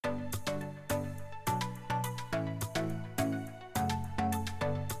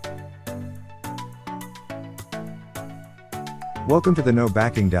Welcome to the No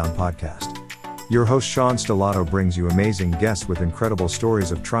Backing Down podcast. Your host Sean Stellato brings you amazing guests with incredible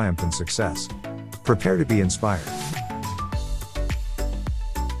stories of triumph and success. Prepare to be inspired.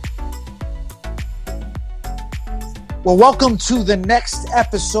 Well, welcome to the next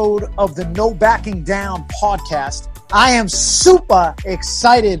episode of the No Backing Down podcast. I am super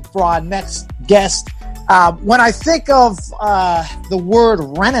excited for our next guest. When I think of the word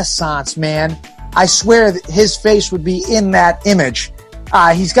Renaissance man, I swear that his face would be in that image.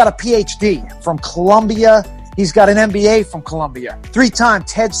 He's got a PhD from Columbia. He's got an MBA from Columbia. 3-time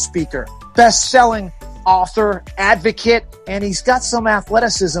TED speaker, best-selling author, advocate, and he's got some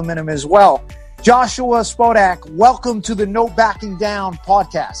athleticism in him as well. Joshua Spodek, welcome to the No Backing Down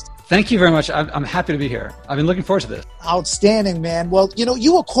podcast. Thank you very much. I'm happy to be here. I've been looking forward to this. Outstanding, man. Well,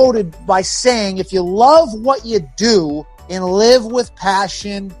 you were quoted by saying, if you love what you do and live with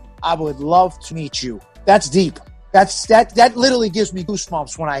passion, I would love to meet you. That's deep. That literally gives me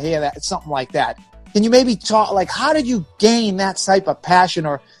goosebumps when I hear that, something like that. Can you maybe talk, like, how did you gain that type of passion,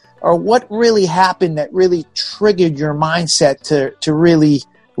 or what really happened that really triggered your mindset to really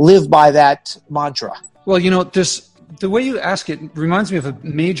live by that mantra? Well, the way you ask it reminds me of a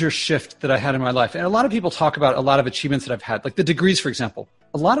major shift that I had in my life. And a lot of people talk about a lot of achievements that I've had, like the degrees, for example.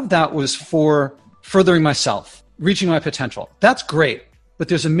 A lot of that was for furthering myself, reaching my potential. That's great. But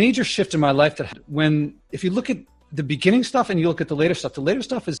there's a major shift in my life that if you look at the beginning stuff and you look at the later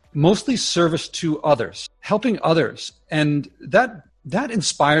stuff is mostly service to others, helping others. And that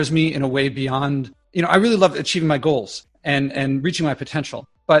inspires me in a way beyond, I really love achieving my goals and reaching my potential.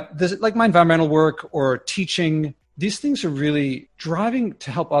 But like my environmental work or teaching, these things are really driving to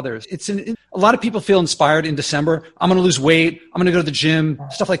help others. A lot of people feel inspired in December. I'm going to lose weight. I'm going to go to the gym,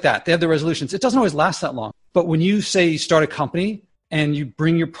 stuff like that. They have their resolutions. It doesn't always last that long. But when you say you start a company and you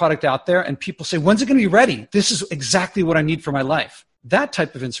bring your product out there and people say, when's it going to be ready? This is exactly what I need for my life. That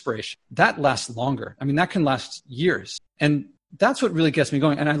type of inspiration, that lasts longer. I mean, that can last years. And that's what really gets me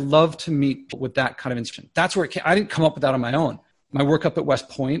going. And I love to meet with that kind of inspiration. That's where I didn't come up with that on my own. My work up at West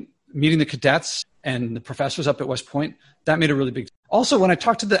Point, meeting the cadets and the professors up at West Point, that made a really big. Also, when I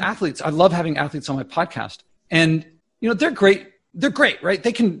talk to the athletes, I love having athletes on my podcast. And, they're great. They're great, right?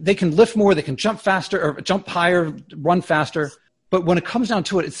 They can lift more, they can jump faster or jump higher, run faster. But when it comes down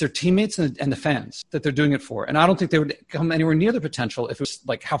to it, it's their teammates and the fans that they're doing it for. And I don't think they would come anywhere near the potential if it was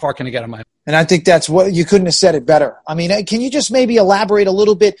like, how far can I get on my own? And I think that's what you couldn't have said it better. I mean, can you just maybe elaborate a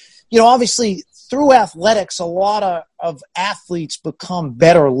little bit? Obviously through athletics, a lot of athletes become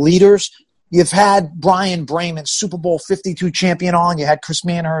better leaders. You've had Brian Bremen, Super Bowl 52 champion on. You had Chris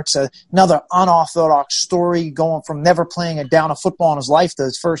Manhertz, another unorthodox story, going from never playing a down of football in his life to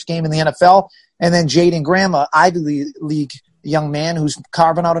his first game in the NFL. And then Jaden Graham, an Ivy League young man who's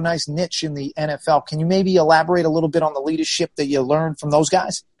carving out a nice niche in the NFL. Can you maybe elaborate a little bit on the leadership that you learned from those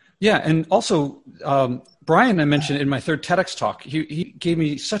guys? Yeah, and also Brian, I mentioned in my third TEDx talk, he gave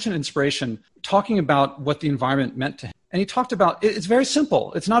me such an inspiration talking about what the environment meant to him. And he talked about, it's very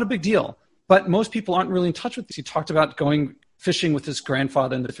simple. It's not a big deal. But most people aren't really in touch with this. He talked about going fishing with his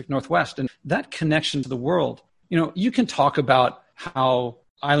grandfather in the Pacific Northwest and that connection to the world. You can talk about how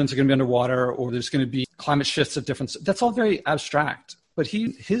islands are going to be underwater or there's going to be climate shifts of different. That's all very abstract. But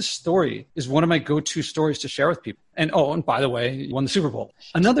his story is one of my go-to stories to share with people. And by the way, he won the Super Bowl.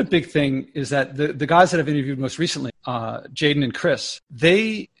 Another big thing is that the guys that I've interviewed most recently, Jaden and Chris,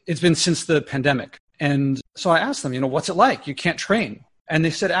 it's been since the pandemic. And so I asked them, what's it like? You can't train. And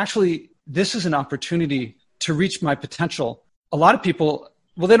they said, actually, this is an opportunity to reach my potential. A lot of people,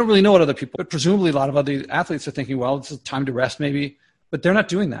 they don't really know what other people, but presumably a lot of other athletes are thinking, well, it's a time to rest maybe. But they're not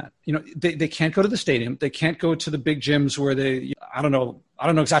doing that. They can't go to the stadium. They can't go to the big gyms where I don't know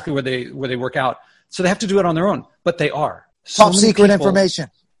exactly where they work out. So they have to do it on their own, but they are. Top secret information.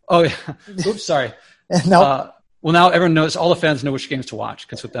 Oh, yeah. Oops, sorry. No. Well, now everyone knows, all the fans know which games to watch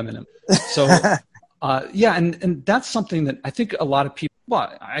because with them in them. So, and that's something that I think a lot of people,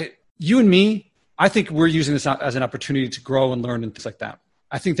 you and me, I think we're using this as an opportunity to grow and learn and things like that.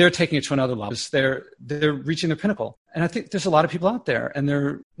 I think they're taking it to another level. They're reaching their pinnacle. And I think there's a lot of people out there and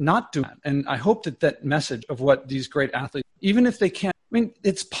they're not doing that. And I hope that message of what these great athletes, even if they can't,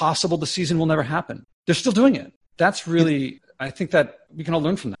 it's possible the season will never happen. They're still doing it. That's really, I think that we can all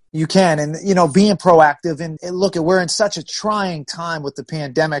learn from that. You can. And, being proactive and look, we're in such a trying time with the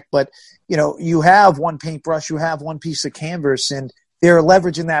pandemic, but, you have one paintbrush, you have one piece of canvas, and they're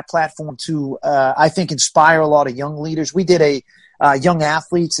leveraging that platform to, I think, inspire a lot of young leaders. We did young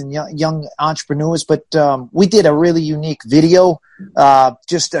athletes and young entrepreneurs, but we did a really unique video,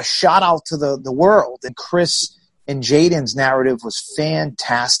 just a shout out to the world. And Chris and Jaden's narrative was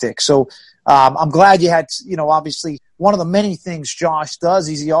fantastic. So I'm glad you had, obviously one of the many things Josh does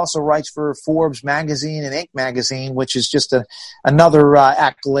is he also writes for Forbes magazine and Inc. magazine, which is just another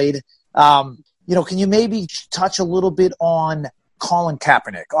accolade. Can you maybe touch a little bit on Colin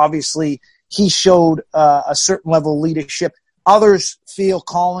Kaepernick? Obviously, he showed a certain level of leadership. Others feel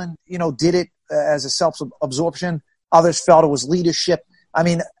Colin, did it as a self-absorption. Others felt it was leadership. I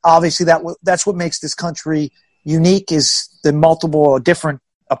mean, obviously that's what makes this country unique, is the multiple or different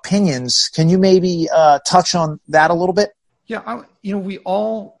opinions. Can you maybe touch on that a little bit? Yeah, we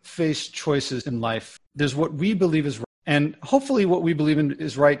all face choices in life. There's what we believe is right, and hopefully what we believe in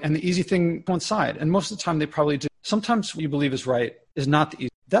is right, and the easy thing coincide. And most of the time they probably do. Sometimes what you believe is right is not the easy.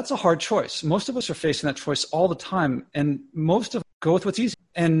 That's a hard choice. Most of us are facing that choice all the time, and most of us go with what's easy.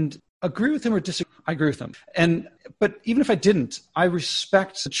 And agree with him or disagree, I agree with him. But even if I didn't, I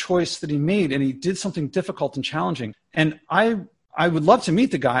respect the choice that he made, and he did something difficult and challenging. And I would love to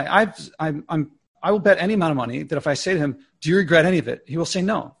meet the guy. I will bet any amount of money that if I say to him, "Do you regret any of it?" he will say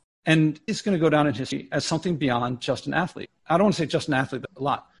no. And it's going to go down in history as something beyond just an athlete. I don't want to say just an athlete a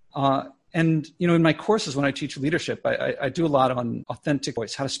lot. In my courses, when I teach leadership, I do a lot on authentic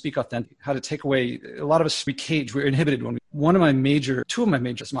voice, how to speak authentic, how to take away, a lot of us, we're inhibited two of my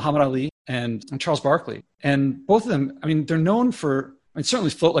majors, Muhammad Ali and Charles Barkley. And both of them, they're known for,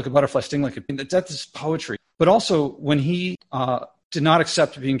 certainly Float Like a Butterfly, Sting Like a Bee. That's his poetry. But also when he did not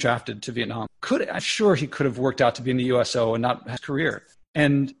accept being drafted to Vietnam, I'm sure he could have worked out to be in the USO and not his career.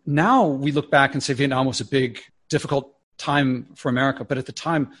 And now we look back and say Vietnam was a big, difficult time for America. But at the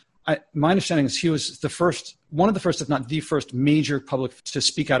time, my understanding is he was one of the first, if not the first, major public to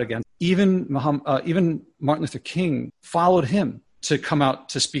speak out against. Even Martin Luther King followed him to come out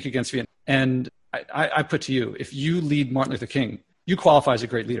to speak against Vietnam. And I put to you, if you lead Martin Luther King, you qualify as a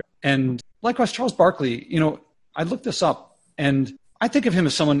great leader. And likewise, Charles Barkley, I looked this up, and I think of him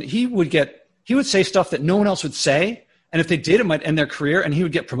as someone, he would say stuff that no one else would say. And if they did, it might end their career, and he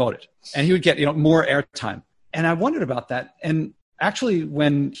would get promoted, and he would get more airtime. And I wondered about that. And actually,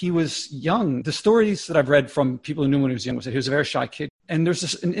 when he was young, the stories that I've read from people who knew him when he was young was that he was a very shy kid. And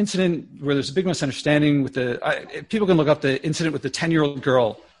there's an incident where there's a big misunderstanding with people can look up the incident with the 10-year-old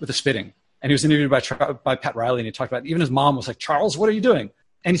girl with the spitting. And he was interviewed by Pat Riley, and he talked about, even his mom was like, "Charles, what are you doing?"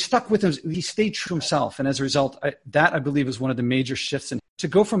 And he stuck with him. He stayed true to himself. And as a result, I believe is one of the major shifts to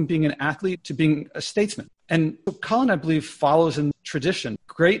go from being an athlete to being a statesman. And so Colin, I believe, follows in tradition.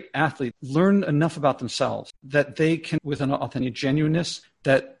 Great athletes learn enough about themselves that they can, with an authentic genuineness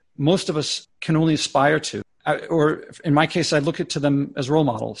that most of us can only aspire to. Or in my case, I look to them as role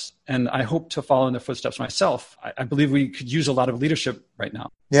models, and I hope to follow in their footsteps myself. I believe we could use a lot of leadership right now.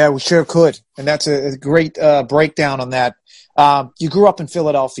 Yeah, we sure could. And that's a great breakdown on that. You grew up in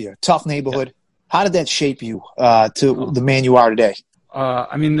Philadelphia, tough neighborhood. Yeah. How did that shape you to the man you are today?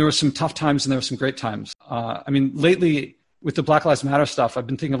 There were some tough times and there were some great times. Lately with the Black Lives Matter stuff, I've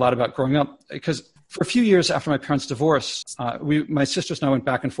been thinking a lot about growing up, because for a few years after my parents' divorce, my sisters and I went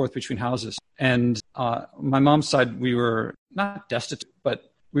back and forth between houses. And my mom's side, we were not destitute,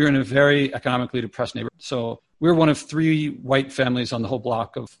 but we were in a very economically depressed neighborhood. So we were one of 3 white families on the whole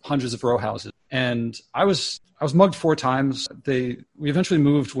block of hundreds of row houses. And I was mugged 4 times. We eventually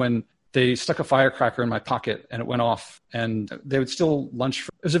moved when they stuck a firecracker in my pocket and it went off, and they would still lunch.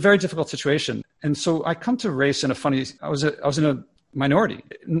 It was a very difficult situation. And so I come to race in I was in a minority.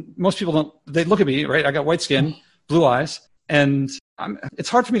 Most people they look at me, right? I got white skin, blue eyes, and it's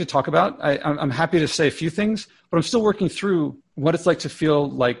hard for me to talk about. I'm happy to say a few things, but I'm still working through what it's like to feel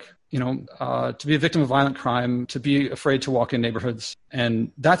like, to be a victim of violent crime, to be afraid to walk in neighborhoods.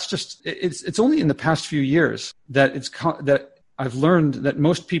 And that's just, it's only in the past few years that that I've learned that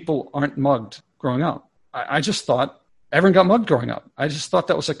most people aren't mugged growing up. I just thought everyone got mugged growing up. I just thought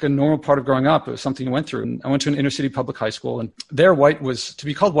that was like a normal part of growing up. It was something you went through. And I went to an inner city public high school, and there to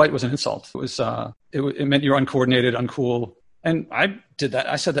be called white was an insult. It was, it meant you were uncoordinated, uncool. And I did that.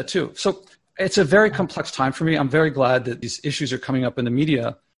 I said that too. So it's a very complex time for me. I'm very glad that these issues are coming up in the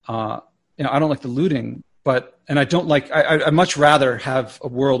media. I don't like the looting, and I don't like, I much rather have a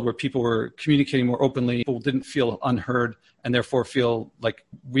world where people were communicating more openly, people didn't feel unheard, and therefore feel like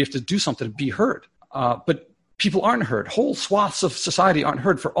we have to do something to be heard. But people aren't heard. Whole swaths of society aren't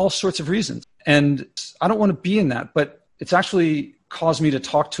heard for all sorts of reasons. And I don't want to be in that, but it's actually caused me to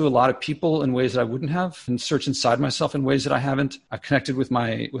talk to a lot of people in ways that I wouldn't have, and search inside myself in ways that I haven't. I've connected with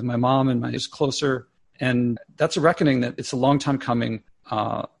my mom and my closer. And that's a reckoning that it's a long time coming.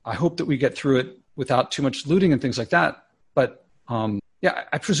 I hope that we get through it without too much looting and things like that. But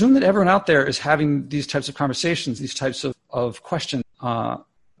I presume that everyone out there is having these types of conversations, these types of questions. I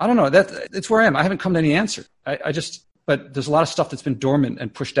don't know. It's where I am. I haven't come to any answer. But there's a lot of stuff that's been dormant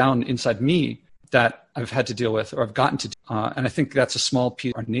and pushed down inside me that I've had to deal with or I've gotten to. And I think that's a small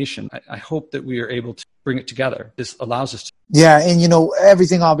piece of our nation. I hope that we are able to bring it together. This allows us to. Yeah, and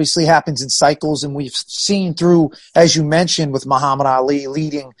everything obviously happens in cycles, and we've seen through, as you mentioned, with Muhammad Ali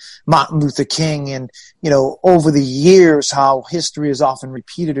leading Martin Luther King, and over the years how history has often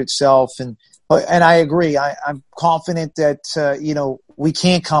repeated itself. And I agree. I'm confident that we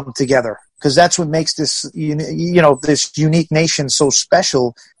can come together, because that's what makes this this unique nation so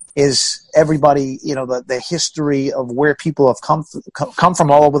special. Is everybody, the history of where people have come from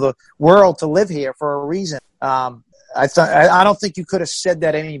all over the world to live here for a reason. I don't think you could have said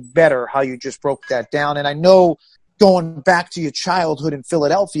that any better, how you just broke that down. And I know, going back to your childhood in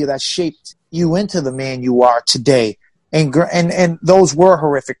Philadelphia, that shaped you into the man you are today. And those were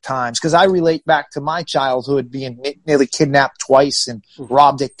horrific times, because I relate back to my childhood, being nearly kidnapped twice and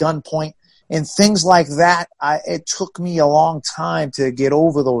robbed at gunpoint. And things like that, it took me a long time to get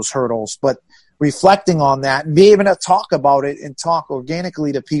over those hurdles. But reflecting on that and be able to talk about it and talk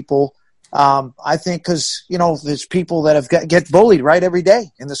organically to people, I think, because, there's people that get bullied right every day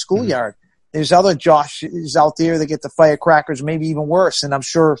in the schoolyard. There's other Joshes out there that get the firecrackers, maybe even worse. And I'm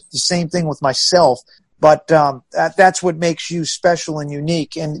sure the same thing with myself. But that's what makes you special and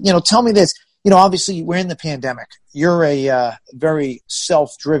unique. And, tell me this, obviously we're in the pandemic. You're a very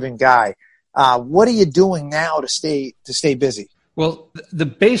self-driven guy. What are you doing now to stay busy? Well, the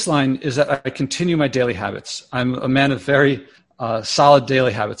baseline is that I continue my daily habits. I'm a man of very solid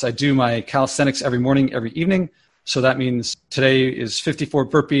daily habits. I do my calisthenics every morning, every evening. So that means today is 54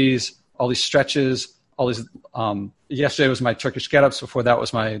 burpees, all these stretches, all these. Yesterday was my Turkish get-ups. Before that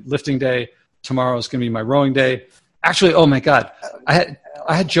was my lifting day. Tomorrow is going to be my rowing day. Actually, oh my God, I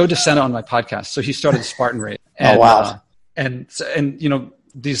had Joe DeSena on my podcast. So he started the Spartan race. And, oh wow! And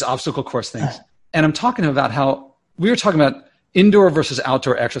these obstacle course things. And I'm talking about how we were talking about indoor versus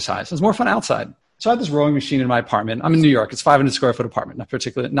outdoor exercise. It's more fun outside. So I have this rowing machine in my apartment. I'm in New York. It's 500 square foot apartment, not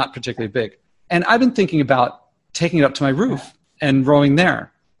particularly big. And I've been thinking about taking it up to my roof and rowing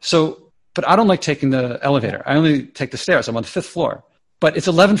there. But I don't like taking the elevator. I only take the stairs. I'm on the 5th floor. But it's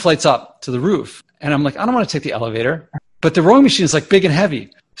 11 flights up to the roof. And I'm like, I don't want to take the elevator. But the rowing machine is like big and heavy.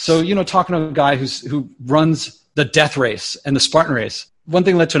 So, talking to a guy who runs the death race and the Spartan race, one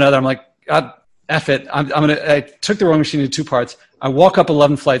thing led to another. I'm like, God, F it. I took the rowing machine into 2 parts. I walk up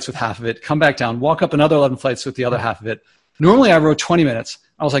 11 flights with half of it, come back down, walk up another 11 flights with the other half of it. Normally I row 20 minutes.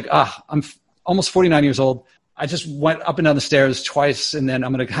 I was like, I'm almost 49 years old. I just went up and down the stairs twice, and then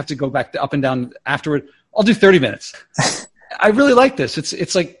I'm going to have to go back up and down afterward. I'll do 30 minutes. I really like this.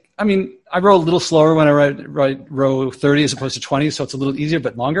 It's like, I row a little slower when I row 30 as opposed to 20, so it's a little easier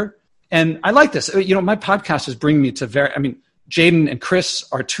but longer. And I like this. My podcast is bringing me to Jaden and Chris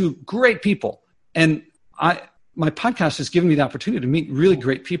are 2 great people. And my podcast has given me the opportunity to meet really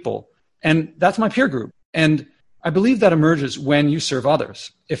great people. And that's my peer group. And I believe that emerges when you serve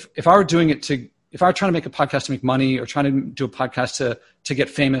others. If I were doing it if I were trying to make a podcast to make money or trying to do a podcast to get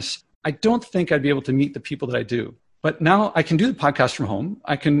famous, I don't think I'd be able to meet the people that I do. But now I can do the podcast from home.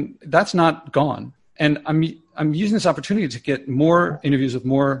 That's not gone. And I'm using this opportunity to get more interviews with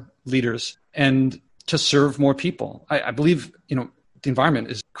more leaders and to serve more people. I believe, the environment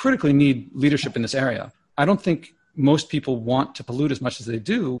is critically need leadership in this area. I don't think most people want to pollute as much as they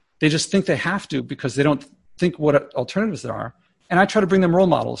do. They just think they have to because they don't think what alternatives there are. And I try to bring them role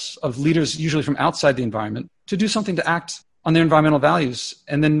models of leaders, usually from outside the environment, to do something to act on their environmental values.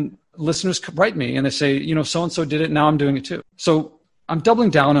 And then listeners write me and they say, so-and-so did it. Now I'm doing it too. So I'm doubling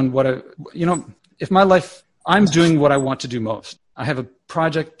down on if my life, I'm doing what I want to do most. I have a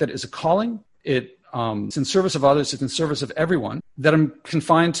project that is a calling. It's in service of others. It's in service of everyone. That I'm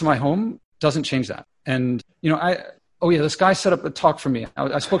confined to my home doesn't change that. And, this guy set up a talk for me.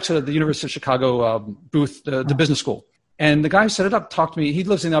 I spoke to the University of Chicago booth, the business school. And the guy who set it up talked to me. He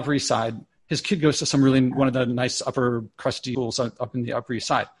lives in the Upper East Side. His kid goes to one of the nice upper crusty schools up in the Upper East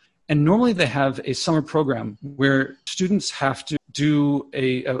Side. And normally they have a summer program where students have to do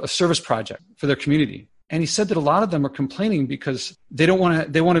a service project for their community. And he said that a lot of them are complaining because they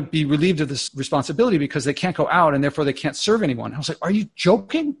want to be relieved of this responsibility because they can't go out and therefore they can't serve anyone. I was like, are you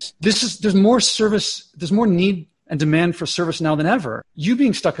joking? There's more service, there's more need and demand for service now than ever. You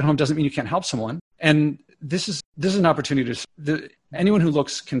being stuck at home doesn't mean you can't help someone. And this is an opportunity anyone who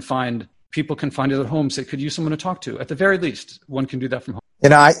looks people can find other homes that could use someone to talk to. At the very least, one can do that from home.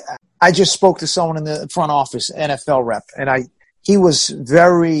 I just spoke to someone in the front office, NFL rep, and he was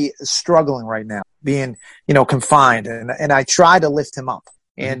very struggling right now, being, confined. And I tried to lift him up.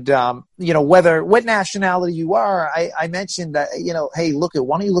 And, what nationality you are, I mentioned that, hey,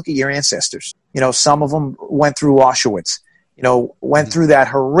 why don't you look at your ancestors? Some of them went through Auschwitz. went through that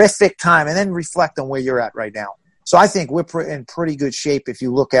horrific time, and then reflect on where you're at right now. So I think we're in pretty good shape if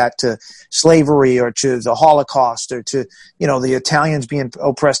you look at to slavery or to the Holocaust or to, the Italians being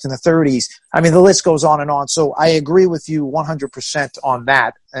oppressed in the 30s. I mean, the list goes on and on. So I agree with you 100% on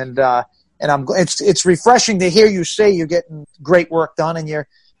that. And it's refreshing to hear you say you're getting great work done and you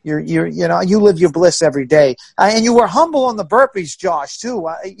live your bliss every day. And you were humble on the burpees, Josh, too.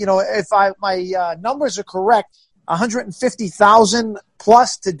 If my numbers are correct, 150,000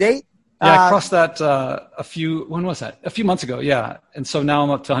 plus to date. Yeah, I crossed that when was that? A few months ago, yeah. And so now I'm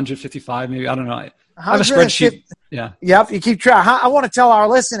up to 155, maybe. I don't know. I have a spreadsheet. Yeah. Yep, you keep track. I want to tell our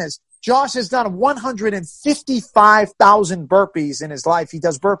listeners, Josh has done 155,000 burpees in his life. He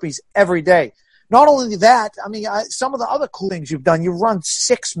does burpees every day. Not only that, I mean, some of the other cool things you've done. You've run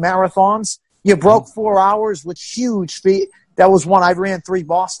 6 marathons. You broke 4 hours with huge feet. That was one. I ran 3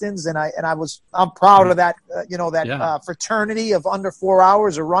 Bostons, and I'm proud of that. Fraternity of under 4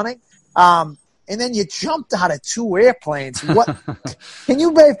 hours of running. And then you jumped out of 2 airplanes. What can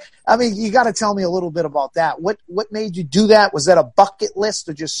you, babe? I mean, you got to tell me a little bit about that. What made you do that? Was that a bucket list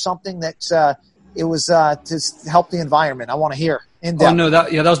or just something that it was to help the environment? I want to hear in depth. Oh no,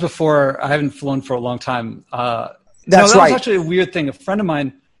 that was before. I haven't flown for a long time. That's that right. was actually a weird thing. A friend of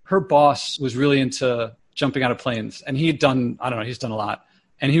mine, her boss was really into jumping out of planes, and he's done a lot.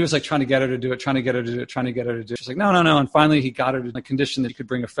 And he was like trying to get her to do it. She's like, no. And finally he got her to the condition that he could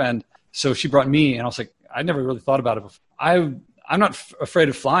bring a friend. So she brought me, and I was like, I never really thought about it before. I'm not afraid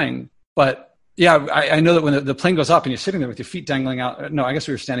of flying, but yeah, I know that when the plane goes up and you're sitting there with your feet dangling out. No, I guess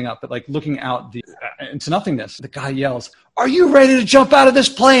we were standing up, but like looking out into nothingness. The guy yells, "Are you ready to jump out of this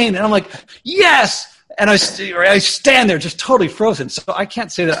plane?" And I'm like, yes. And I stand there just totally frozen. So I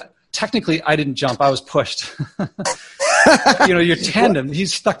can't say that. Technically, I didn't jump. I was pushed. Your tandem,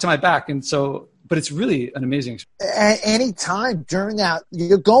 he's stuck to my back. And so, but it's really an amazing experience. Any time during that,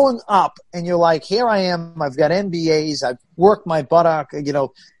 you're going up and you're like, here I am. I've got MBAs. I've worked my buttock,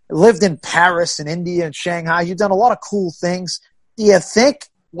 lived in Paris and India and Shanghai. You've done a lot of cool things. Do you think,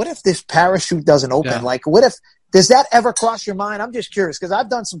 what if this parachute doesn't open? Yeah. Like, does that ever cross your mind? I'm just curious because I've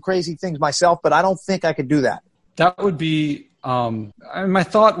done some crazy things myself, but I don't think I could do that. That would be, my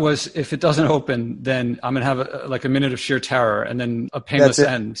thought was if it doesn't open, then I'm going to have a minute of sheer terror and then a painless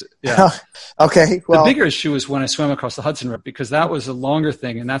end. Yeah. Okay. Well, the bigger issue was when I swam across the Hudson River, because that was a longer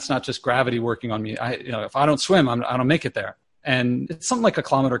thing. And that's not just gravity working on me. If I don't swim, I don't make it there. And it's something like a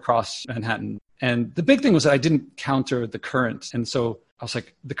kilometer across Manhattan. And the big thing was that I didn't counter the current. And so I was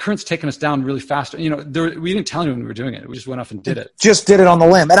like, the current's taking us down really fast. We didn't tell anyone we were doing it. We just went off and did it. Just did it on the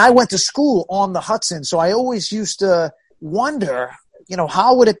limb. And I went to school on the Hudson. So I always used to wonder,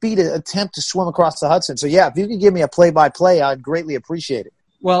 how would it be to attempt to swim across the Hudson? So yeah, if you could give me a play-by-play, I'd greatly appreciate it.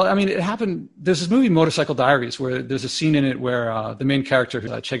 Well, I mean, it happened. There's this movie, Motorcycle Diaries, where there's a scene in it where the main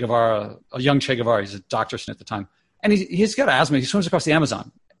character, Che Guevara, a young Che Guevara, he's a doctor at the time, and he's got asthma. He swims across the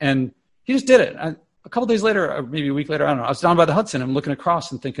Amazon, and he just did it. A couple days later, or maybe a week later, I don't know. I was down by the Hudson. I'm looking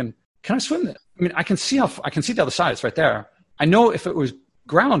across and thinking, can I swim this? I mean, I can see the other side. It's right there. I know if it was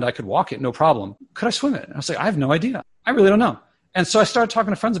ground, I could walk it, no problem. Could I swim it? And I was like, I have no idea. I really don't know. And so I started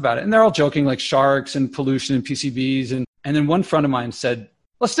talking to friends about it, and they're all joking, like sharks and pollution and PCBs. And then one friend of mine said,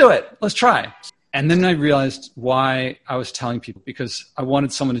 let's do it. Let's try. And then I realized why I was telling people, because I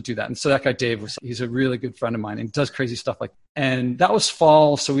wanted someone to do that. And so that guy, Dave, he's a really good friend of mine and does crazy stuff like that. And that was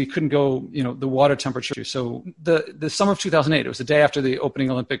fall, so we couldn't go, the water temperature. So the summer of 2008, it was the day after the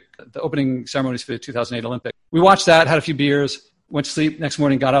opening ceremonies for the 2008 Olympic. We watched that, had a few beers, went to sleep. Next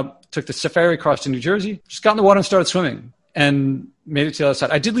morning, got up, took the ferry across to New Jersey, just got in the water and started swimming and made it to the other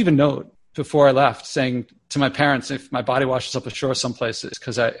side. I did leave a note before I left saying to my parents, if my body washes up ashore someplace, it's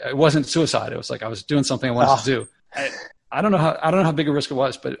because it wasn't suicide. It was like I was doing something I wanted to do. I don't know how big a risk it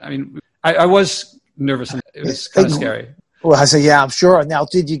was, but I mean, I was nervous and it was kind of scary. Well, I said, yeah, I'm sure. Now,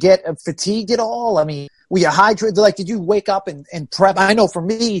 did you get fatigued at all? I mean, were you hydrated? Like, did you wake up and prep? I know for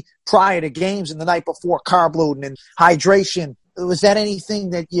me, prior to games and the night before, carb loading and hydration, was that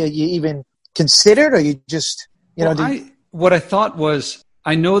anything that you even considered, or you just, what I thought was,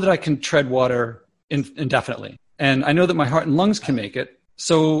 I know that I can tread water indefinitely, and I know that my heart and lungs can make it.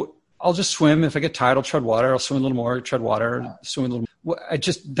 So I'll just swim. If I get tired, I'll tread water. I'll swim a little more, tread water, swim a little more.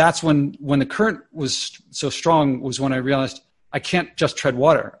 That's when the current was so strong was when I realized I can't just tread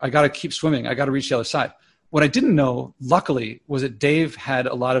water. I got to keep swimming. I got to reach the other side. What I didn't know, luckily, was that Dave had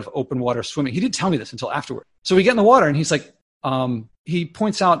a lot of open water swimming. He didn't tell me this until afterward. So we get in the water and he's like, he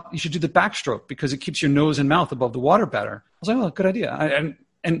points out you should do the backstroke because it keeps your nose and mouth above the water better. I was like, oh, good idea.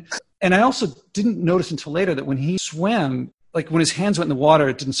 And I also didn't notice until later that when he swam, like when his hands went in the water,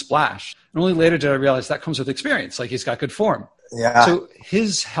 it didn't splash. And only later did I realize that comes with experience. Like he's got good form. Yeah. So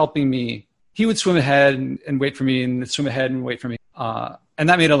his helping me, he would swim ahead and wait for me, and swim ahead and wait for me. And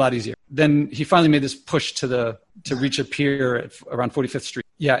that made it a lot easier. Then he finally made this push to reach a pier around 45th Street.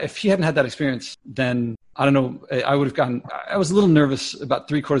 Yeah, if he hadn't had that experience, then I don't know, I was a little nervous about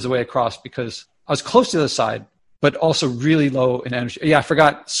 3/4 of the way across because I was close to the other side, but also really low in energy. Yeah, I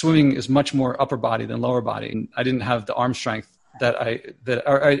forgot swimming is much more upper body than lower body. And I didn't have the arm strength that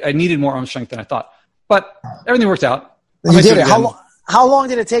I needed more arm strength than I thought. But everything worked out. You did it. How long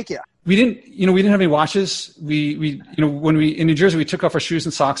did it take you? We didn't have any watches. When we in New Jersey, we took off our shoes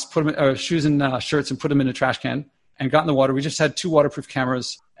and socks, shoes and shirts, and put them in a trash can and got in the water. We just had 2 waterproof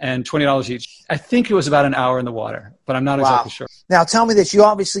cameras and $20 each. I think it was about an hour in the water, but I'm not exactly sure. Now, tell me this: you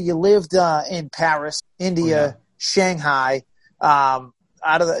lived in Paris, India, Shanghai.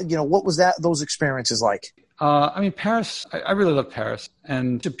 What was those experiences like? Paris. I really love Paris,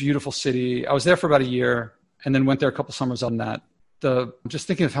 and it's a beautiful city. I was there for about a year, and then went there a couple summers on that. Just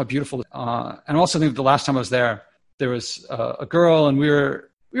thinking of how beautiful, and also think the last time I was there was a girl, and we were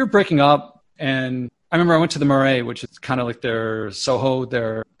breaking up. And I remember I went to the Marais, which is kind of like their Soho,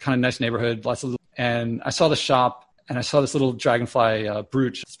 their kind of nice neighborhood, and I saw the shop, and I saw this little dragonfly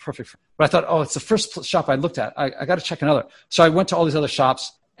brooch. It's perfect. But I thought, oh, it's the first shop I looked at. I got to check another. So I went to all these other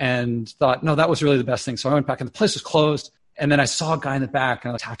shops and thought, no, that was really the best thing. So I went back, and the place was closed. And then I saw a guy in the back,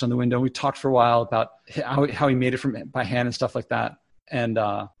 and I tapped on the window. We talked for a while about how he made it by hand and stuff like that. And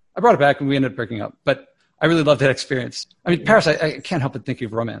I brought it back, and we ended up breaking up. But I really loved that experience. Paris, I can't help but think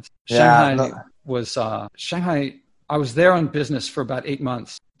of romance. Shanghai. I was there on business for about 8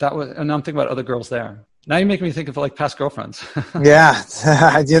 months. And I'm thinking about other girls there. Now you make me think of like past girlfriends. Yeah,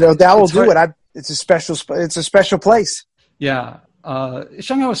 that will do it. It's a special place. Yeah,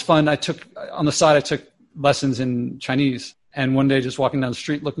 Shanghai was fun. I took lessons in Chinese, and one day just walking down the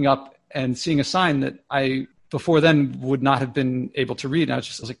street, looking up and seeing a sign that I before then would not have been able to read. And I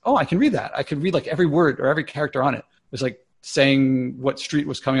was like, oh, I can read that. I could read like every word or every character on it. It was like saying what street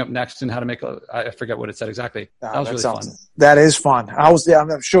was coming up next and how to make I forget what it said exactly. That was really fun. That is fun. I was there.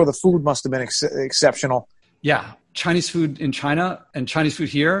 I'm sure the food must have been exceptional. Yeah. Chinese food in China and Chinese food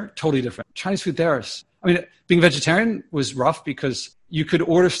here, totally different. Chinese food there is, being vegetarian was rough because you could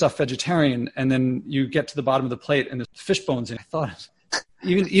order stuff vegetarian and then you get to the bottom of the plate and there's fish bones. And I thought,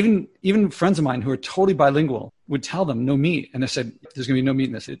 even friends of mine who are totally bilingual would tell them no meat. And they said, there's going to be no meat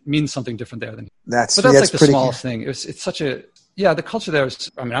in this. It means something different there than here. That's like the smallest thing. It's such the culture there is,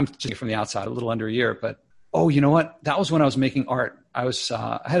 I'm judging from the outside, a little under a year, but you know what? That was when I was making art. I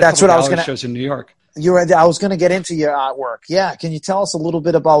had a couple gallery shows in New York. I was going to get into your artwork. Yeah. Can you tell us a little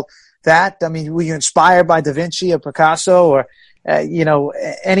bit about that? Were you inspired by Da Vinci or Picasso or,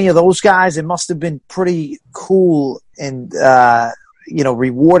 any of those guys? It must have been pretty cool and,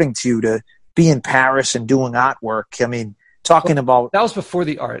 rewarding to you to be in Paris and doing artwork. That was before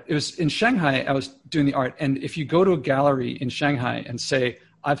the art. It was in Shanghai. I was doing the art. And if you go to a gallery in Shanghai and say,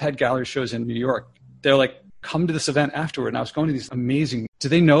 I've had gallery shows in New York, they're like, come to this event afterward. And I was going to these amazing, do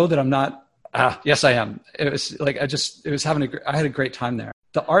they know that I'm not? Yes, I am. It was like, I had a great time there.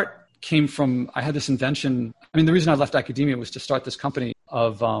 The art came from, I had this invention. The reason I left academia was to start this company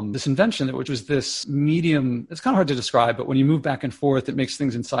of this invention, which was this medium. It's kind of hard to describe, but when you move back and forth, it makes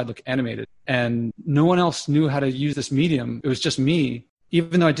things inside look animated. And no one else knew how to use this medium. It was just me.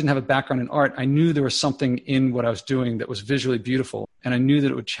 Even though I didn't have a background in art, I knew there was something in what I was doing that was visually beautiful. And I knew that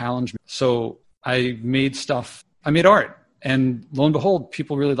it would challenge me. So I made art. And lo and behold,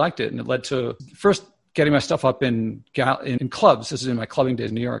 people really liked it. And it led to first getting my stuff up in clubs. This is in my clubbing days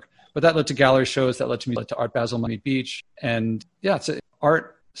in New York. But that led to gallery shows. That led to Art Basel, Miami Beach. And yeah, it's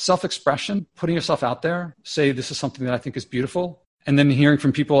art, self-expression, putting yourself out there, say this is something that I think is beautiful. And then hearing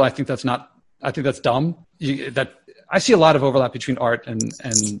from people, I think that's dumb. I see a lot of overlap between art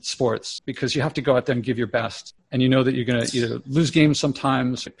and sports because you have to go out there and give your best. And you know that you're going to either lose games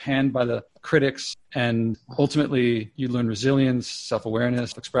sometimes, panned by the critics, and ultimately you learn resilience,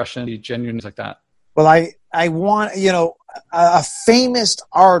 self-awareness, expression, genuineness like that. Well, I want, a famous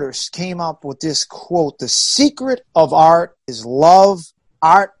artist came up with this quote: the secret of art is love.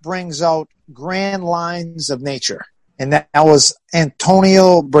 Art brings out grand lines of nature. And that was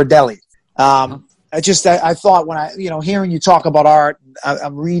Antonio Bardelli. I thought when hearing you talk about art,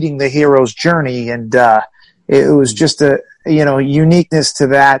 I'm reading The Hero's Journey, and it was just a uniqueness to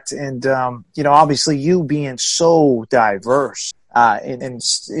that. And, obviously you being so diverse and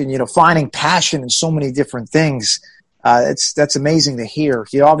finding passion in so many different things. That's amazing to hear.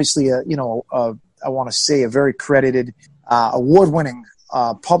 You're obviously, I want to say a very credited, award-winning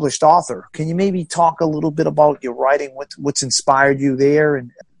published author. Can you maybe talk a little bit about your writing, what's inspired you there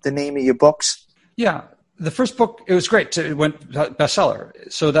and the name of your books? Yeah. the first book, it was great. It went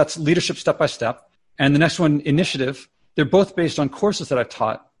bestseller. So that's Leadership Step by Step. And the next one, Initiative. They're both based on courses that I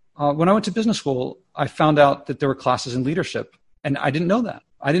taught. When I went to business school, I found out that there were classes in leadership. And I didn't know that.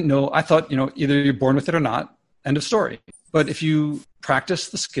 I thought, either you're born with it or not, end of story. But if you practice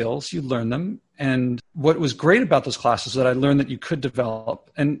the skills, you learn them. And what was great about those classes is that I learned that you could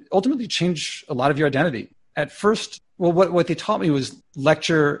develop and ultimately change a lot of your identity. At first, what they taught me was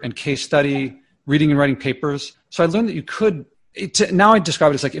lecture and case study, reading and writing papers. So I learned that you could, now I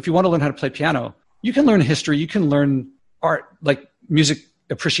describe it as like, if you want to learn how to play piano, you can learn history, you can learn art, like music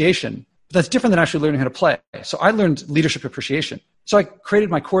appreciation. But that's different than actually learning how to play. So I learned leadership appreciation. So I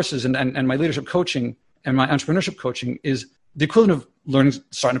created my courses and my leadership coaching and my entrepreneurship coaching is the equivalent of learning,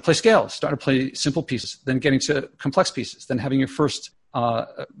 starting to play scales, starting to play simple pieces, then getting to complex pieces, then having your first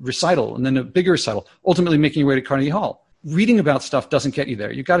recital and then a bigger recital, ultimately making your way to Carnegie Hall. Reading about stuff doesn't get you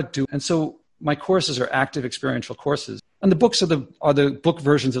there. You got to do. And so my courses are active experiential courses. And the books are the book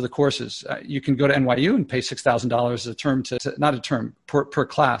versions of the courses. You can go to NYU and pay $6,000 a term not a term, per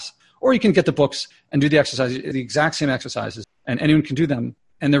class. Or you can get the books and do the exercises, the exact same exercises, and anyone can do them.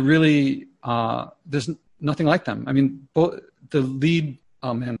 And they're really, there's nothing like them. I mean, both the lead,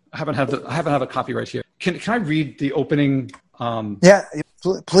 oh man, I haven't have a copy right here. Can I read the opening? Yeah,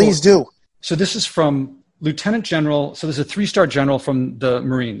 please do. So this is from Lieutenant General, so there's a 3-star general from the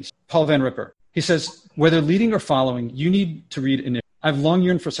Marines, Paul Van Ripper. He says, whether leading or following, you need to read Initiative. I've long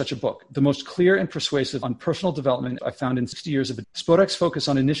yearned for such a book, the most clear and persuasive on personal development I've found in 60 years of it. Spodek's focus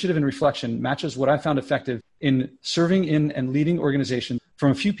on initiative and reflection matches what I found effective in serving in and leading organizations from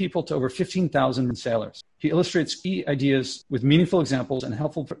a few people to over 15,000 sailors. He illustrates key ideas with meaningful examples and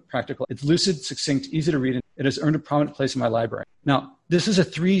helpful practical. It's lucid, succinct, easy to read, and it has earned a prominent place in my library. Now, this is a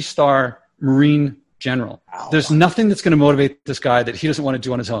 3-star Marine general. Wow. There's nothing that's going to motivate this guy that he doesn't want to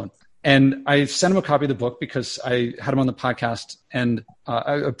do on his own. And I sent him a copy of the book because I had him on the podcast and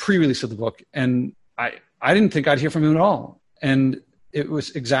a pre-release of the book. And I didn't think I'd hear from him at all. And it was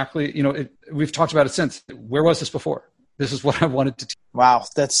exactly, we've talked about it since. Where was this before? This is what I wanted to teach. Wow.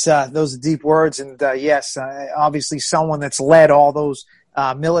 That's, those are deep words. And yes, obviously someone that's led all those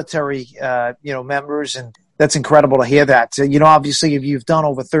military, members. And that's incredible to hear that. Obviously if you've done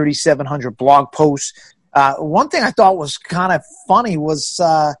over 3,700 blog posts, one thing I thought was kind of funny was,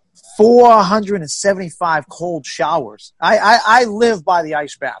 475 cold showers. I live by the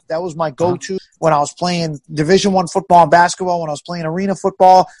ice bath. That was my go-to when I was playing Division I football and basketball, when I was playing arena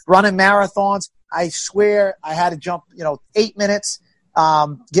football, running marathons. I swear I had to jump, 8 minutes.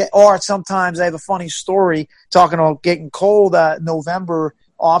 Or sometimes I have a funny story talking about getting cold, November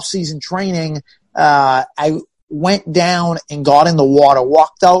off-season training. I went down and got in the water,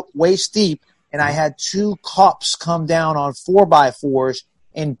 walked out waist deep, and I had 2 cups come down on 4x4s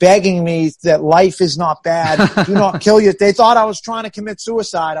and begging me that life is not bad. Do not kill you. They thought I was trying to commit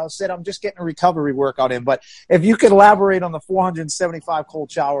suicide. I said, I'm just getting a recovery workout in. But if you could elaborate on the 475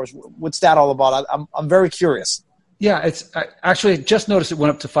 cold showers, what's that all about? I'm very curious. Yeah, I actually just noticed it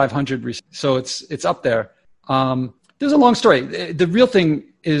went up to 500 recently, so it's up there. There's a long story. The real thing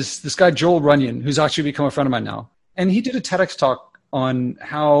is this guy, Joel Runyon, who's actually become a friend of mine now. And he did a TEDx talk on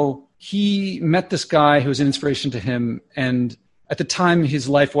how he met this guy who was an inspiration to him, and at the time, his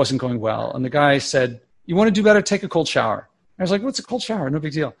life wasn't going well. And the guy said, you want to do better? Take a cold shower. And I was like, what's a cold shower? No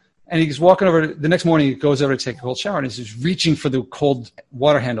big deal. And he's walking over. The next morning, he goes over to take a cold shower, and he's reaching for the cold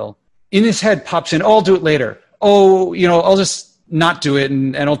water handle. In his head pops in, oh, I'll do it later. Oh, I'll just not do it,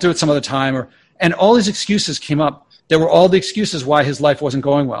 and I'll do it some other time. And all his excuses came up. There were all the excuses why his life wasn't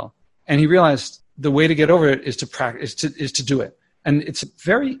going well. And he realized the way to get over it is to practice, is to do it. And it's a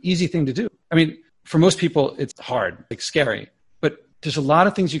very easy thing to do. I mean, for most people, it's hard, like scary. There's a lot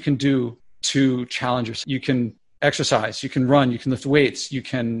of things you can do to challenge yourself. You can exercise, you can run, you can lift weights,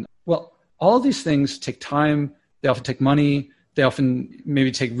 all of these things take time. They often take money. They often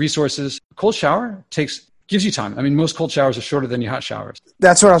maybe take resources. A cold shower gives you time. I mean, most cold showers are shorter than your hot showers.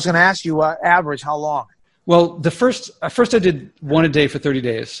 That's what I was going to ask you. Average, how long? Well, first I did one a day for 30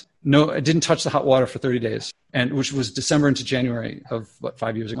 days. No, I didn't touch the hot water for 30 days, which was December into January of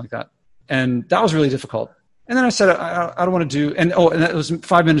 5 years ago, like that. And that was really difficult. And then I said, I don't want to do, and that was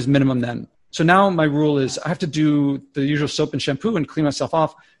 5 minutes minimum then. So now my rule is I have to do the usual soap and shampoo and clean myself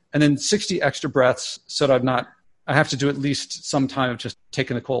off, and then 60 extra breaths so that I have to do at least some time of just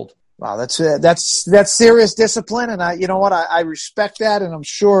taking the cold. Wow, that's serious discipline, and I respect that, and I'm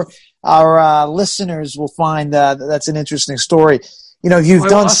sure our listeners will find that's an interesting story. You've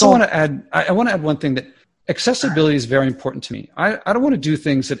done so. I want to add one thing, that accessibility is very important to me. I don't want to do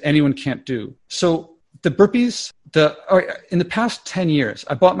things that anyone can't do. So the burpees, in the past 10 years,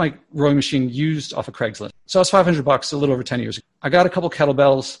 I bought my rowing machine used off of Craigslist. So it was $500 a little over 10 years ago. I got a couple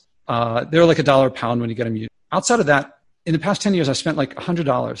kettlebells. They're like $1 a pound when you get them used. Outside of that, in the past 10 years, I spent like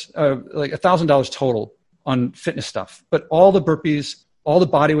 $100, like $1,000 total on fitness stuff. But all the burpees, all the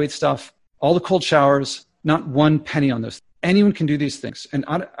body weight stuff, all the cold showers, not one penny on those. Anyone can do these things. And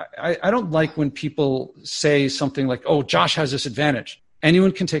I don't like when people say something like, oh, Josh has this advantage.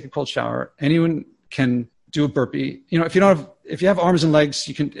 Anyone can take a cold shower. Anyone can do a burpee. If you have arms and legs,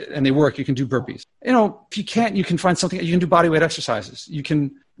 you can, and they work, you can do burpees. If you can't, you can find something, you can do body weight exercises. You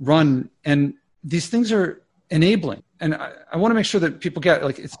can run, and these things are enabling. And I want to make sure that people get,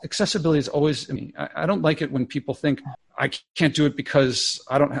 like, accessibility is always, I don't like it when people think I can't do it because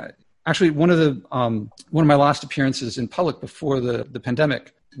I don't have, actually one of my last appearances in public before the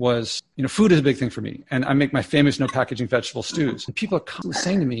pandemic was, food is a big thing for me. And I make my famous no packaging vegetable stews. And people are constantly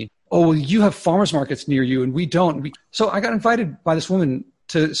saying to me, oh, well, you have farmers markets near you and we don't. So I got invited by this woman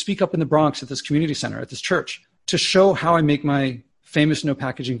to speak up in the Bronx at this community center, at this church, to show how I make my famous no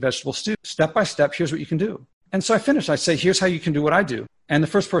packaging vegetable stew. Step by step, here's what you can do. And so I finished. I say, here's how you can do what I do. And the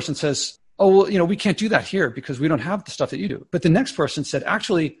first person says, oh, well, we can't do that here because we don't have the stuff that you do. But the next person said,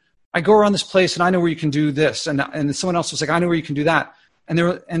 actually, I go around this place and I know where you can do this. And someone else was like, I know where you can do that.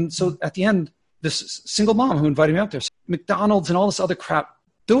 And so at the end, this single mom who invited me out there, McDonald's and all this other crap,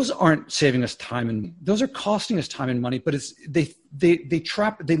 those aren't saving us time, and those are costing us time and money, but they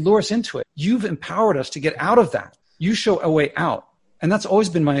lure us into it. You've empowered us to get out of that. You show a way out. And that's always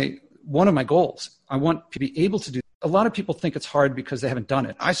been one of my goals. I want to be able to do. A lot of people think it's hard because they haven't done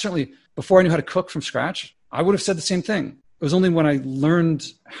it. I certainly, before I knew how to cook from scratch, I would have said the same thing. It was only when I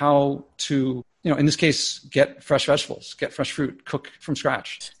learned how to, in this case, get fresh vegetables, get fresh fruit, cook from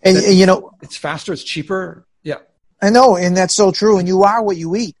scratch. And it's faster, it's cheaper. Yeah. I know, and that's so true. And you are what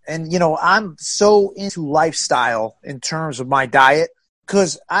you eat. And, I'm so into lifestyle in terms of my diet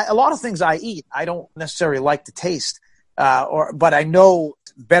because a lot of things I eat, I don't necessarily like the taste, but I know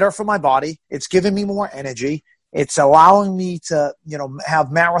better for my body. It's giving me more energy. It's allowing me to,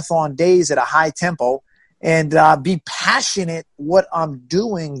 have marathon days at a high tempo and be passionate what I'm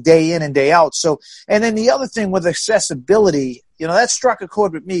doing day in and day out. So, and then the other thing with accessibility, that struck a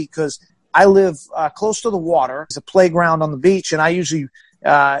chord with me because I live close to the water. There's a playground on the beach, and I usually,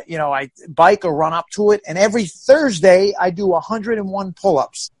 I bike or run up to it. And every Thursday, I do 101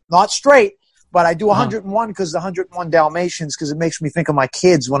 pull-ups. Not straight, but I do 101 because the 101 Dalmatians, because it makes me think of my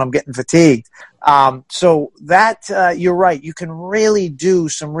kids when I'm getting fatigued. So that, you're right. You can really do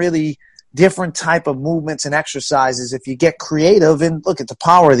some really different type of movements and exercises if you get creative and look at the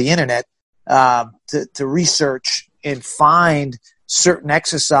power of the internet to research and find certain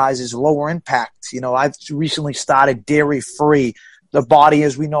exercises, lower impact. I've recently started dairy-free. The body,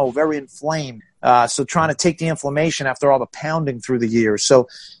 as we know, very inflamed. So trying to take the inflammation after all the pounding through the years. So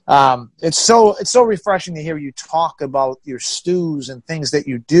it's so refreshing to hear you talk about your stews and things that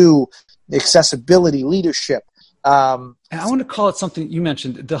you do, accessibility, leadership. And I want to call it something you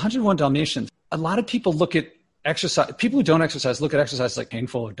mentioned, the 101 Dalmatians. A lot of people look at exercise, people who don't exercise look at exercise like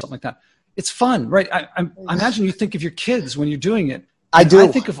painful or something like that. It's fun, right? I imagine you think of your kids when you're doing it. I do. I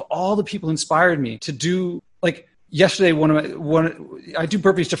think of all the people who inspired me to do, like yesterday, I do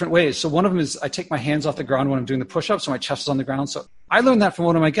burpees different ways. So one of them is I take my hands off the ground when I'm doing the push-ups, so my chest is on the ground. So I learned that from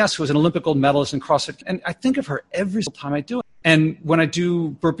one of my guests who was an Olympic gold medalist in CrossFit. And I think of her every single time I do it. And when I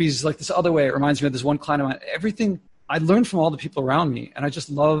do burpees like this other way, it reminds me of this one client of mine. Everything I learned from all the people around me, and I just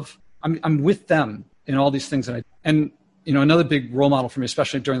love, I'm with them in all these things. And another big role model for me,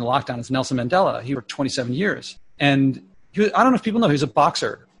 especially during the lockdown, is Nelson Mandela. He worked 27 years. And I don't know if people know, he was a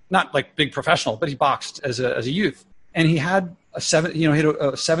boxer, not like big professional, but he boxed as a youth. And he had a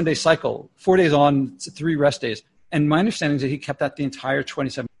 7-day cycle, 4 days on, 3 rest days. And my understanding is that he kept that the entire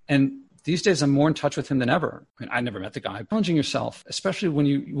 27. And these days, I'm more in touch with him than ever. I never met the guy. Challenging yourself, especially when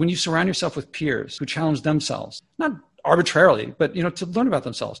you surround yourself with peers who challenge themselves, not arbitrarily, but to learn about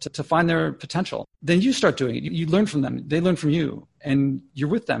themselves, to find their potential. Then you start doing it. You learn from them. They learn from you, and you're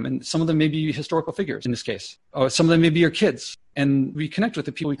with them. And some of them may be historical figures in this case, or some of them may be your kids. And we connect with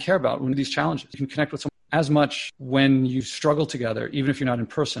the people we care about when these challenges. You can connect with someone as much when you struggle together, even if you're not in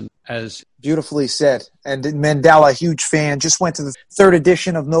person. As beautifully said. And Mandela, huge fan, just went to the 3rd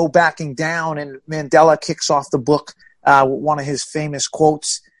edition of No Backing Down, and Mandela kicks off the book with one of his famous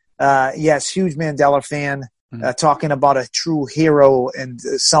quotes. Yes, huge Mandela fan, talking about a true hero and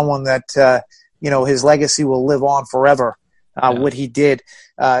someone that, his legacy will live on forever, what he did.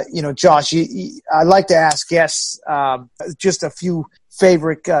 Josh, I'd like to ask guests just a few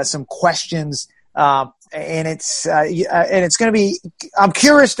favorite, some questions. and it's going to be. I'm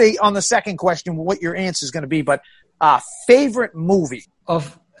curious on the second question what your answer is going to be, but favorite movie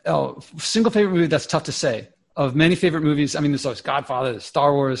single favorite movie. That's tough to say. Of many favorite movies, I mean, there's always Godfather, there's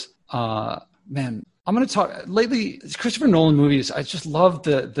Star Wars. Man, I'm going to talk lately. Christopher Nolan movies. I just love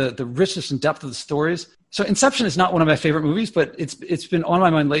the richness and depth of the stories. So Inception is not one of my favorite movies, but it's been on my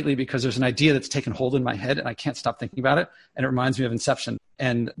mind lately because there's an idea that's taken hold in my head and I can't stop thinking about it. And it reminds me of Inception.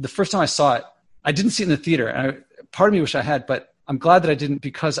 And the first time I saw it, I didn't see it in the theater. And part of me wish I had, but I'm glad that I didn't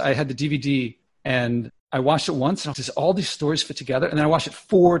because I had the DVD and I watched it once and just all these stories fit together. And then I watched it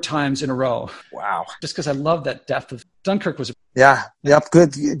 4 times in a row. Wow. Just because I love that depth of Dunkirk was. Yeah. Yep.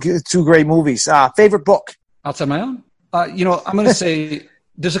 Good. 2 great movies. Favorite book? Outside my own? I'm going to say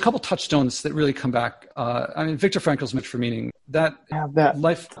there's a couple touchstones that really come back. I mean, Viktor Frankl's Meant for Meaning. That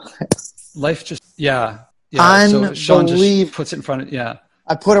life just, yeah. So Sean just puts it in front of, yeah.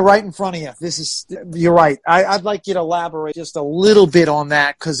 I put it right in front of you. You're right. I'd like you to elaborate just a little bit on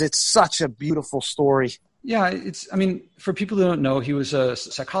that because it's such a beautiful story. Yeah, for people who don't know, he was a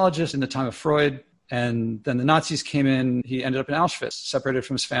psychologist in the time of Freud, and then the Nazis came in. He ended up in Auschwitz, separated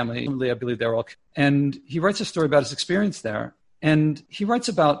from his family. I believe they were all. And he writes a story about his experience there. And he writes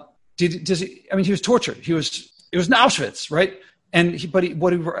about, he was tortured. It was in Auschwitz, right? And what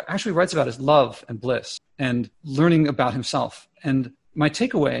he actually writes about is love and bliss and learning about himself. And my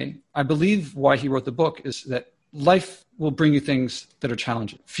takeaway, I believe why he wrote the book is that life will bring you things that are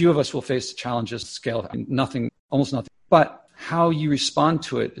challenging. Few of us will face challenges scale, almost nothing. But how you respond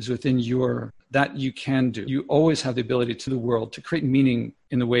to it is within that you can do. You always have the ability to the world to create meaning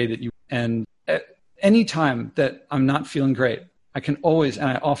in the way that you, and at any time that I'm not feeling great, I can always, and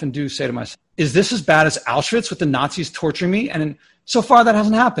I often do say to myself, is this as bad as Auschwitz with the Nazis torturing me? And so far that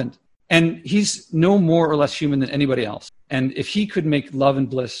hasn't happened. And he's no more or less human than anybody else. And if he could make love and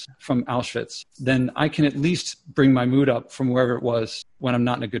bliss from Auschwitz, then I can at least bring my mood up from wherever it was when I'm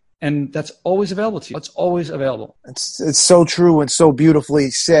not in a good. And that's always available to you. It's always available. It's so true and so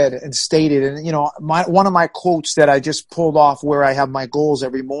beautifully said and stated. And, one of my quotes that I just pulled off where I have my goals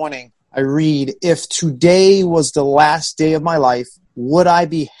every morning, I read, if today was the last day of my life, would I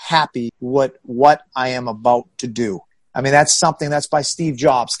be happy with what I am about to do? I mean, that's by Steve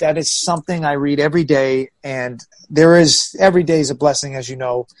Jobs. That is something I read every day, and every day is a blessing, as you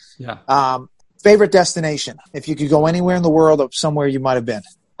know. Yeah. Favorite destination, if you could go anywhere in the world or somewhere you might have been.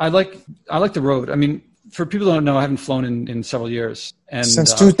 I like the road. I mean, for people who don't know, I haven't flown in several years. And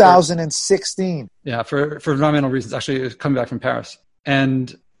since 2016. For environmental reasons, actually coming back from Paris.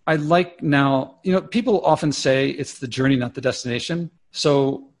 And I like now, people often say it's the journey, not the destination.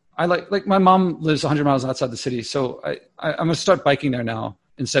 So I like my mom lives 100 miles outside the city. So I'm going to start biking there now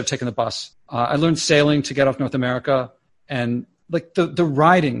instead of taking the bus. I learned sailing to get off North America, and like the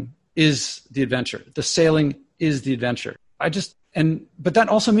riding is the adventure. The sailing is the adventure. But that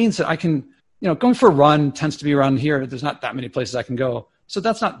also means that I can, going for a run tends to be around here. There's not that many places I can go. So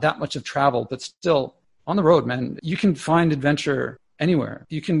that's not that much of travel, but still on the road, man, you can find adventure anywhere.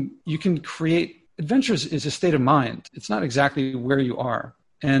 You can create adventures is a state of mind. It's not exactly where you are.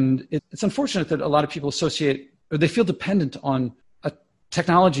 And it's unfortunate that a lot of people associate, or they feel dependent on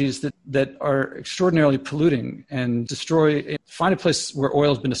technologies that are extraordinarily polluting and find a place where oil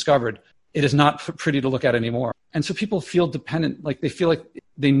has been discovered. It is not pretty to look at anymore. And so people feel dependent, like they feel like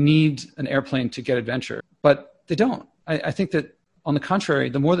they need an airplane to get adventure, but they don't. I think that on the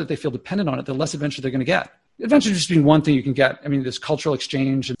contrary, the more that they feel dependent on it, the less adventure they're going to get. Adventure just being one thing you can get. I mean, there's cultural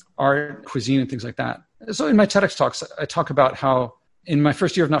exchange and art, cuisine, and things like that. So in my TEDx talks, I talk about how in my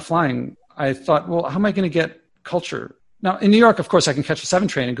first year of not flying, I thought, well, how am I going to get culture? Now, in New York, of course, I can catch a 7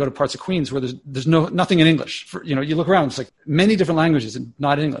 train and go to parts of Queens where there's nothing in English. You look around, it's like many different languages and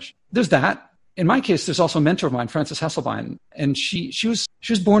not in English. There's that. In my case, there's also a mentor of mine, Frances Hesselbein, and she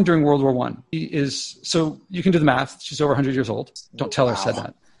was born during World War I. So you can do the math. She's over 100 years old. Don't tell her I said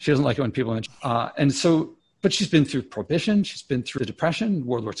that. She doesn't like it when people mention. But she's been through Prohibition. She's been through the Depression,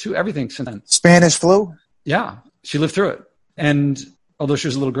 World War II, everything since then. Spanish flu? Yeah, she lived through it. And although she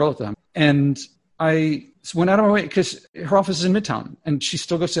was a little girl at the time. And I went out of my way because her office is in Midtown and she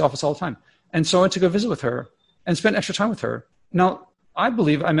still goes to the office all the time. And so I went to go visit with her and spend extra time with her. Now, I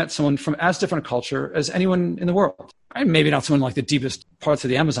believe I met someone from as different a culture as anyone in the world. Maybe not someone like the deepest parts of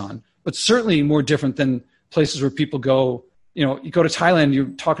the Amazon, but certainly more different than places where people go. You go to Thailand, you're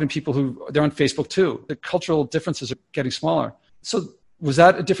talking to people who they're on Facebook too. The cultural differences are getting smaller. So was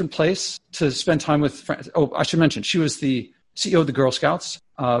that a different place to spend time with friends? Oh, I should mention, she was the CEO of the Girl Scouts.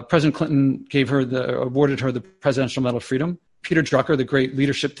 President Clinton awarded her the Presidential Medal of Freedom. Peter Drucker, the great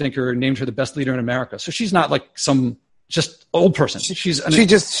leadership thinker, named her the best leader in America. So she's not like some just old person. She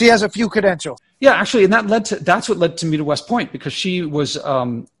has a few credentials. Yeah, actually, and that's what led to me to West Point, because she was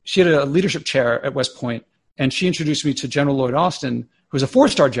she had a leadership chair at West Point, and she introduced me to General Lloyd Austin, who was a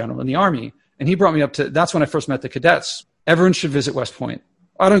 4-star general in the Army, and he brought me up to. That's when I first met the cadets. Everyone should visit West Point.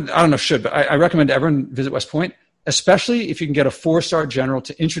 I don't know if should, but I recommend everyone visit West Point, especially if you can get a 4-star general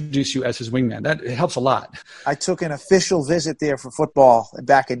to introduce you as his wingman. It helps a lot. I took an official visit there for football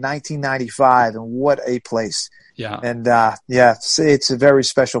back in 1995, and what a place. Yeah. And, it's a very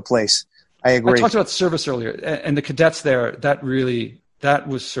special place. I agree. I talked about service earlier, and the cadets there, that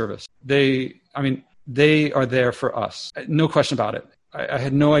was service. They are there for us. No question about it. I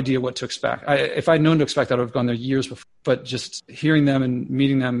had no idea what to expect. If I'd known to expect that, I would have gone there years before. But just hearing them and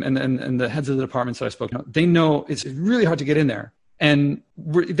meeting them and the heads of the departments that I spoke to, they know it's really hard to get in there. And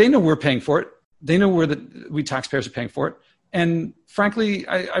they know we're paying for it. They know we taxpayers are paying for it. And frankly,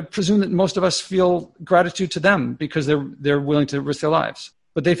 I presume that most of us feel gratitude to them because they're willing to risk their lives.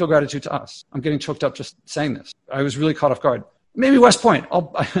 But they feel gratitude to us. I'm getting choked up just saying this. I was really caught off guard. Maybe West Point.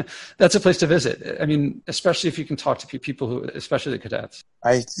 That's a place to visit. I mean, especially if you can talk to people especially the cadets.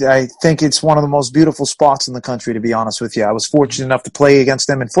 I think it's one of the most beautiful spots in the country, to be honest with you. I was fortunate enough to play against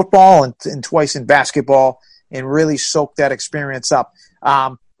them in football and twice in basketball and really soak that experience up.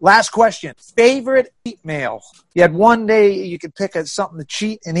 Last question. Favorite cheat meal? You had one day you could pick something to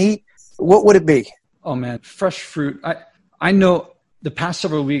cheat and eat. What would it be? Oh, man. Fresh fruit. I know the past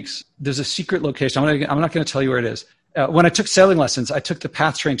several weeks, there's a secret location. I'm not going to tell you where it is. When I took sailing lessons, I took the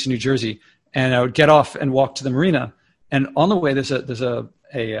PATH train to New Jersey, and I would get off and walk to the marina. And on the way, there's a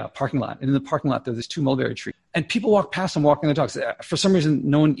parking lot. And in the parking lot, there's 2 mulberry trees. And people walk past them walking their dogs. For some reason,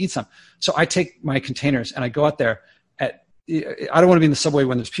 no one eats them. So I take my containers, and I go out there. I don't want to be in the subway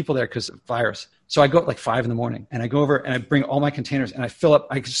when there's people there because of virus. So I go at like 5 a.m, and I go over, and I bring all my containers, and I fill up.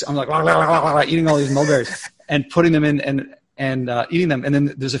 I'm like, blah, blah, blah, blah, eating all these mulberries and putting them in and eating them. And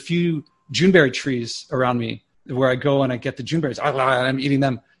then there's a few Juneberry trees around me, where I go and I get the Juneberries. I'm eating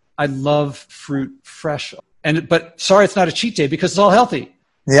them. I love fruit fresh. But sorry, it's not a cheat day because it's all healthy.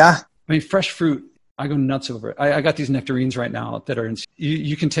 Yeah. I mean, fresh fruit, I go nuts over it. I got these nectarines right now that are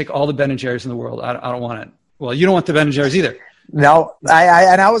you can take all the Ben & Jerry's in the world. I don't want it. Well, you don't want the Ben & Jerry's either. No,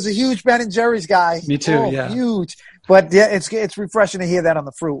 I was a huge Ben & Jerry's guy. Me too, yeah. Huge. But yeah, it's refreshing to hear that on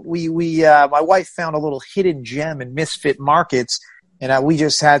the fruit. My wife found a little hidden gem in Misfit Markets, and we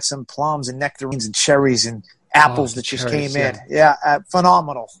just had some plums and nectarines and cherries and apples that just came in. Yeah,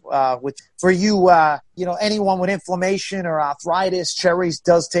 phenomenal. Which for you, anyone with inflammation or arthritis, cherries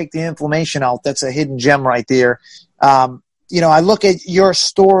does take the inflammation out. That's a hidden gem right there. I look at your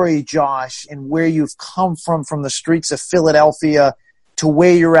story, Josh, and where you've come from the streets of Philadelphia to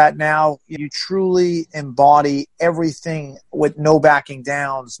where you're at now. You truly embody everything what No Backing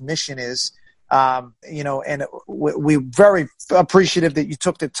Down's mission is. And we're very appreciative that you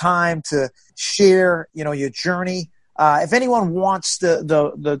took the time to share, your journey. If anyone wants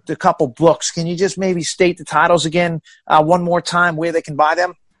the couple books, can you just maybe state the titles again one more time where they can buy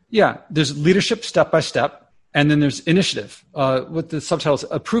them? Yeah, there's Leadership Step by Step, and then there's Initiative with the subtitles,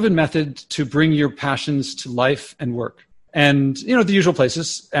 A Proven Method to Bring Your Passions to Life and Work. And, the usual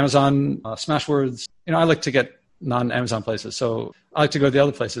places, Amazon, Smashwords. I like to get non-Amazon places, so I like to go to the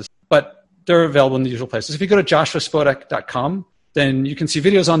other places. But they're available in the usual places. If you go to joshuaspodek.com, then you can see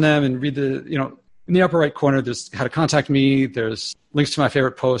videos on them and read in the upper right corner, there's how to contact me. There's links to my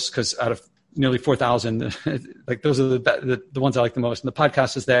favorite posts because out of nearly 4,000, like those are the ones I like the most. And the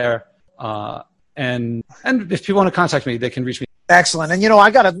podcast is there. And if people want to contact me, they can reach me. Excellent. And, I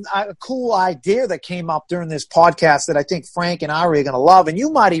got a cool idea that came up during this podcast that I think Frank and Ari are going to love, and you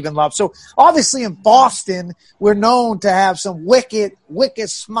might even love. So obviously in Boston, we're known to have some wicked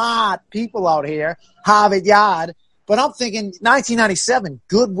smart people out here, Harvard Yard. But I'm thinking 1997,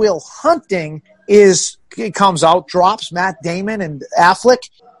 Good Will Hunting comes out, drops Matt Damon and Affleck.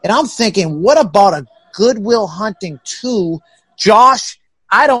 And I'm thinking, what about a Good Will Hunting 2? Josh,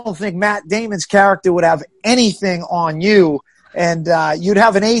 I don't think Matt Damon's character would have anything on you. And you'd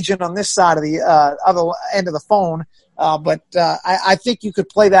have an agent on this side of the other end of the phone. But I think you could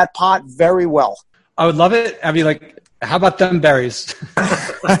play that part very well. I would love it. I'd be like, how about them berries?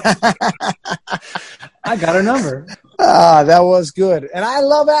 I got a number. That was good. And I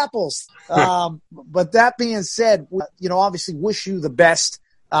love apples. But that being said, obviously wish you the best.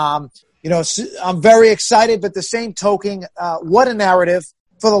 I'm very excited, but at the same token, what a narrative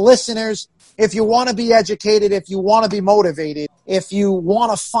for the listeners. If you want to be educated, if you want to be motivated, if you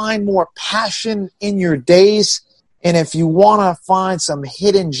want to find more passion in your days, and if you want to find some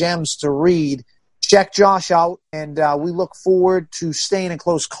hidden gems to read, check Josh out. And we look forward to staying in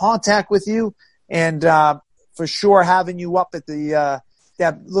close contact with you. And for for sure having you up at the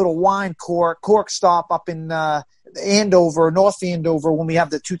that little wine cork stop up in Andover, North Andover, when we have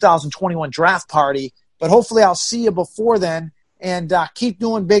the 2021 draft party. But hopefully I'll see you before then. And keep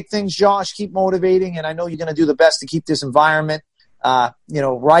doing big things, Josh. Keep motivating. And I know you're going to do the best to keep this environment,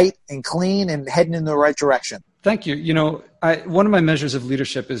 right and clean and heading in the right direction. Thank you. You know, one of my measures of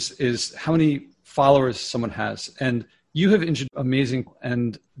leadership is how many followers someone has. And you have injured amazing.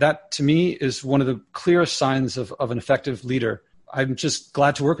 And that, to me, is one of the clearest signs of an effective leader. I'm just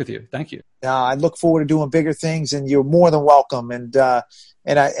glad to work with you. Thank you. I look forward to doing bigger things, and you're more than welcome. I'm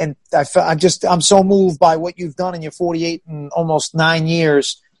so moved by what you've done in your 48 and almost 9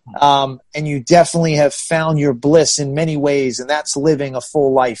 years. And you definitely have found your bliss in many ways, and that's living a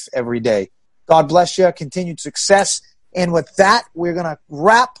full life every day. God bless you. Continued success. And with that, we're going to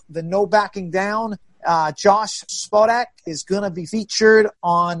wrap the No Backing Down. Josh Spodek is going to be featured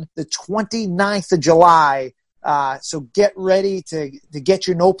on the 29th of July. So get ready to get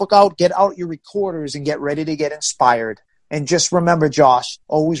your notebook out, get out your recorders, and get ready to get inspired. And just remember, Josh,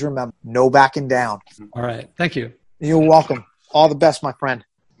 always remember, no backing down. All right. Thank you. You're welcome. All the best, my friend.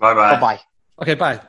 Bye-bye. Bye-bye. Okay, bye.